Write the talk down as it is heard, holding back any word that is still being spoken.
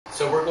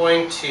So we're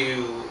going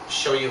to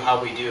show you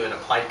how we do an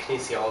applied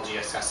kinesiology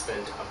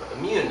assessment of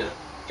immune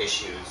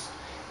issues.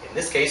 In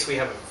this case, we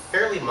have a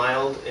fairly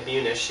mild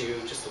immune issue,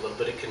 just a little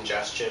bit of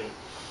congestion.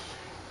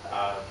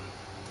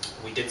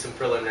 We did some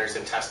preliminaries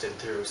and tested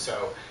through.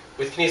 So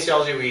with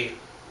kinesiology,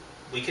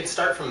 we can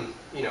start from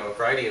a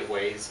variety of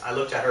ways. I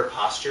looked at her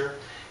posture,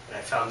 and I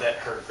found that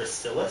her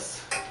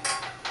gracilis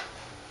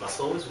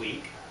muscle was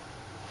weak.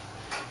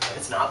 And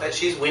it's not that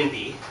she's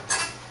wimpy.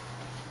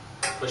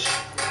 Push,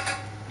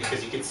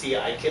 because you can see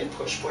I can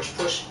push,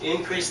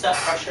 increase that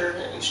pressure,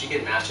 and she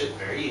can match it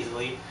very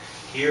easily.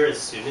 Here, as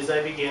soon as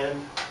I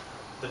begin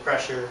the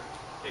pressure,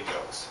 it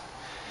goes.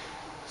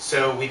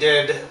 So we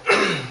did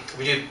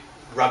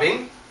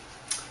rubbing,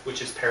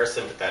 which is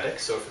parasympathetic.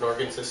 So if an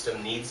organ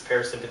system needs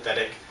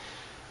parasympathetic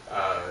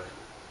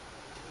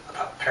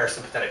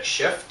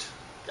shift,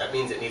 that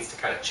means it needs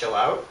to kind of chill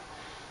out.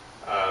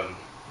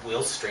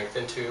 We'll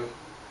strengthen to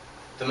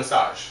the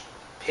massage.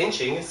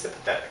 Pinching is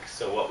sympathetic.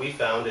 So what we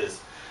found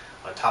is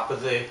on top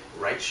of the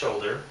right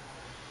shoulder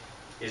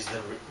is the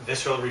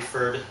visceral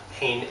referred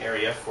pain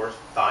area for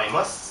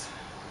thymus.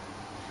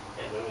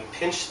 And when we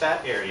pinch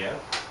that area,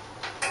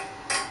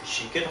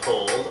 she could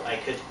hold, I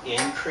could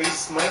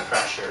increase my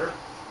pressure,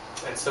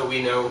 and so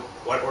we know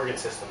what organ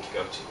system to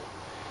go to.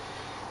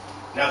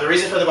 Now the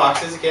reason for the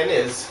boxes again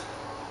is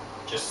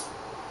just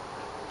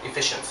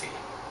efficiency.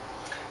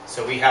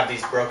 So we have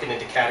these broken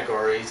into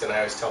categories, and I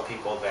always tell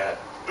people that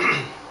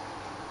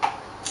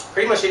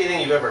pretty much anything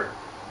you've ever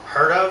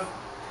heard of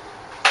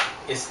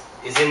is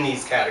in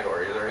these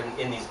categories, or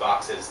in these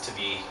boxes to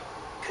be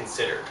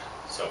considered.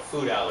 So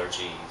food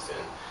allergies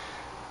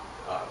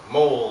and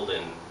mold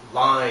and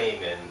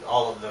Lyme and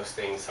all of those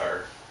things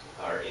are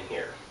in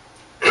here.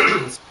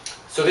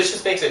 So this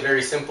just makes it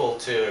very simple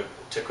to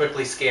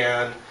quickly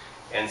scan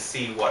and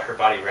see what her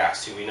body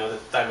reacts to. We know that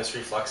the thymus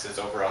reflex is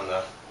over on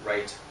the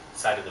right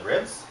side of the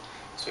ribs,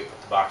 so we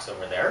put the box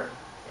over there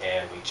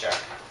and we check.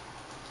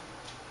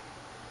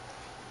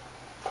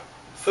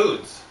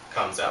 Foods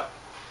comes up.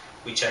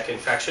 We check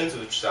infections,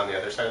 which is on the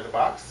other side of the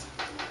box,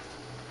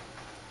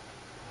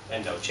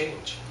 and no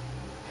change.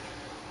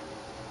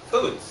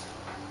 Foods.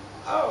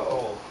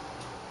 Oh,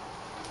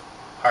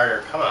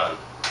 harder, come on.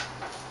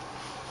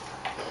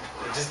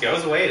 It just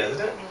goes away,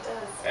 doesn't it? It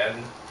does. And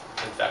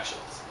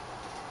infections.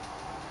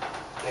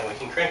 And we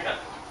can crank on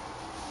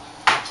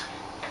it.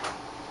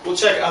 We'll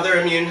check other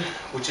immune,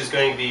 which is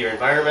going to be your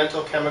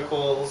environmental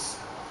chemicals.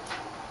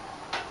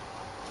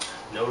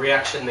 No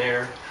reaction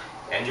there.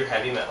 And your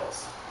heavy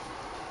metals.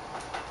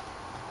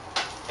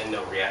 And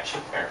no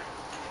reaction there.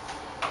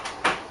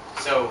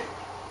 So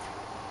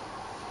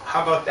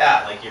how about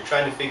that? Like, you're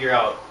trying to figure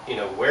out,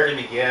 where to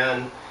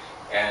begin,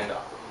 and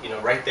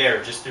right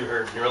there, just through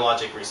her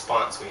neurologic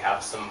response, we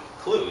have some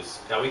clues.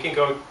 Now we can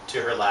go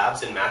to her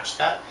labs and match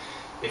that.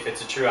 If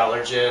it's a true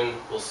allergen,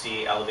 we'll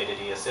see elevated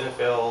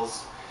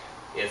eosinophils.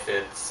 If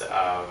it's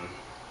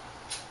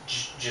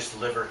just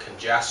liver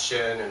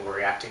congestion and we're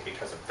reacting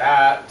because of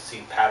that, we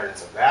see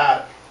patterns of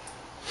that.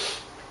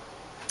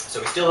 So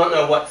we still don't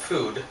know what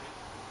food.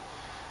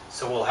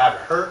 So we'll have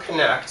her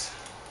connect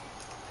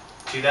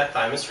to that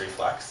thymus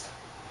reflex,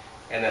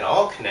 and then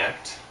I'll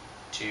connect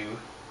to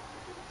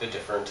the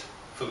different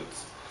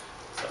foods.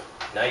 So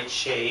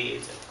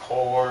nightshades and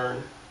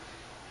corn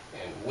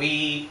and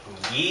wheat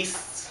and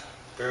yeasts,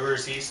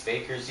 brewer's yeast,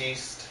 baker's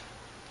yeast.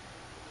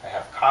 I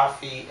have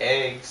coffee,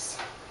 eggs,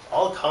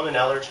 all common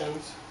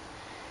allergens.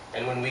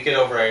 And when we get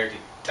over, I already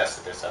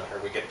tested this on her,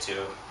 we get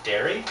to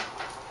dairy,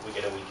 we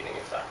get a weakening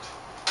effect.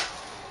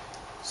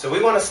 So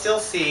we want to still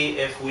see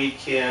if we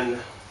can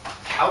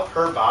help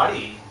her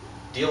body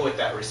deal with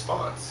that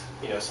response.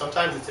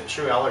 Sometimes it's a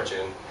true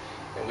allergen,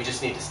 and we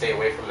just need to stay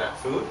away from that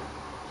food.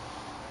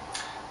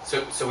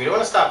 So we don't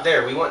want to stop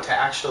there. We want to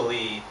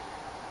actually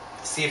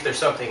see if there's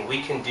something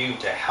we can do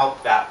to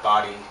help that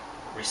body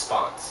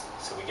response.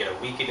 So we get a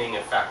weakening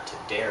effect to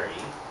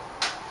dairy.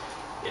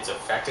 It's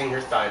affecting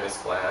her thymus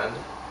gland.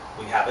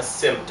 We have a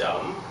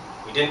symptom.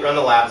 We didn't run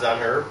the labs on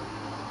her.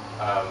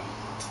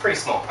 It's a pretty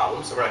small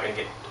problem, so we're not going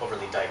to get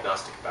overly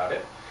diagnostic about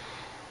it.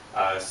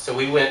 So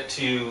we went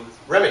to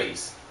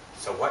remedies.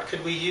 So what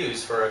could we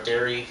use for a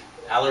dairy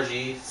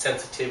allergy,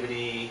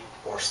 sensitivity,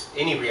 or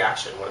any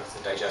reaction? What if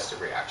it's a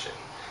digestive reaction?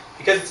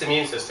 Because it's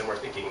immune system, we're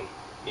thinking,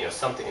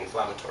 something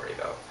inflammatory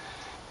though.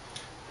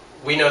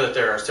 We know that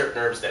there are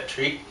certain herbs that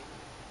treat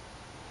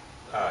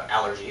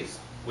allergies.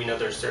 We know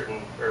there's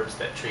certain herbs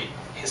that treat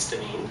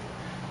histamine,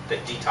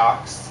 that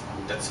detox,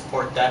 that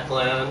support that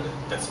gland,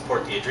 that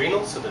support the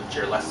adrenals so that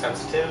you're less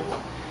sensitive.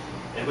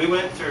 And we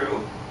went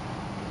through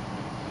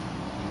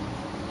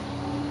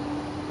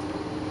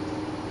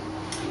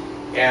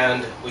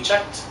and we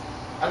checked,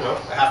 a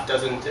half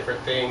dozen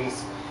different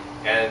things,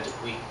 and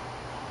we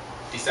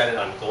decided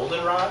on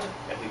goldenrod,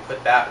 and we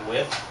put that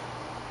with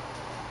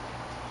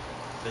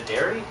the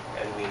dairy,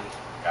 and we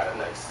got a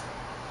nice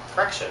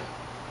correction.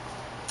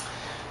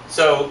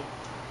 So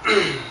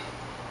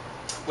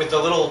with a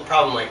little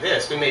problem like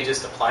this, we may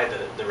just apply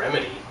the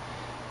remedy.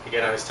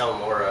 Again, I was telling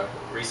Laura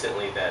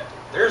recently that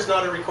there's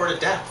not a recorded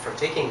death from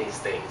taking these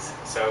things.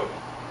 So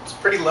it's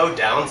pretty low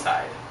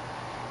downside.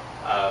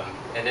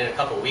 And in a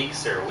couple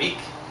weeks or a week,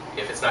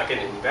 if it's not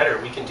getting any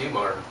better, we can do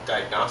more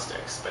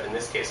diagnostics. But in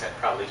this case, I'd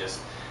probably just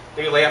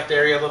maybe lay off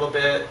dairy a little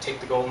bit, take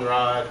the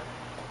goldenrod,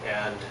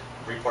 and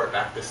report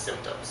back the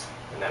symptoms.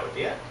 And that would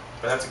be it.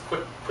 But that's a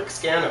quick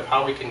scan of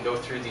how we can go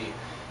through the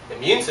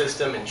immune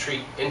system and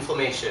treat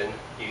inflammation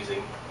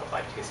using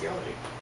applied kinesiology.